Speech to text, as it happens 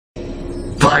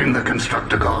Find the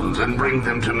Constructicons and bring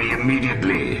them to me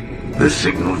immediately. The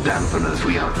signal dampeners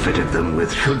we outfitted them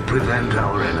with should prevent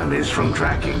our enemies from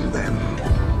tracking them.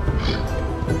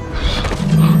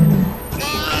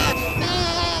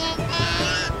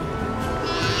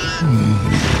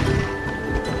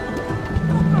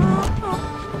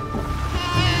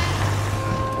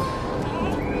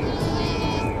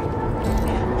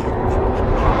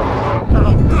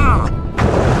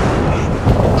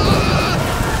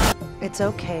 It's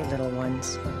okay, little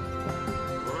ones.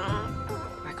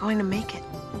 We're going to make it.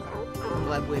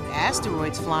 But with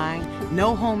asteroids flying,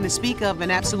 no home to speak of, and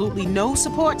absolutely no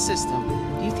support system,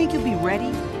 do you think you'll be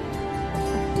ready?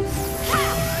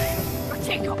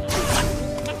 Take 'em.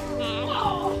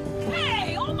 Oh,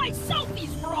 hey, all my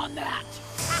selfies were on that.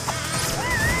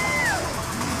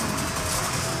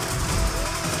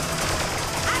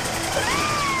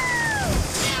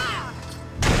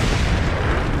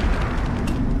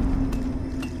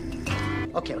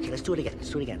 Okay, let's do it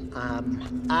again.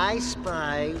 I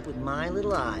spy with my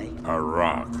little eye. A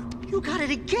rock. You got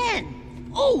it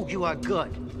again! Oh, you are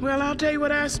good. Well, I'll tell you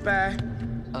what I spy.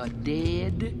 A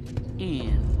dead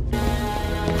end.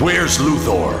 Where's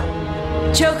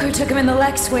Luthor? Joker took him in the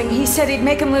Lex Wing. He said he'd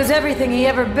make him lose everything he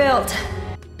ever built.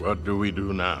 What do we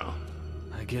do now?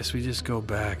 I guess we just go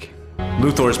back.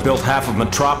 Luthor's built half of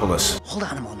Metropolis. Hold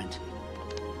on a moment.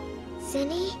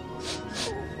 Zinni?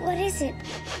 What is it?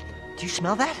 Do you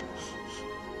smell that?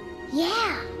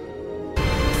 Yeah.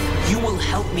 You will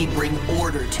help me bring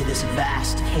order to this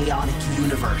vast, chaotic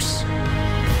universe.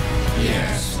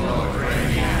 Yes, Lord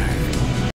Rainier.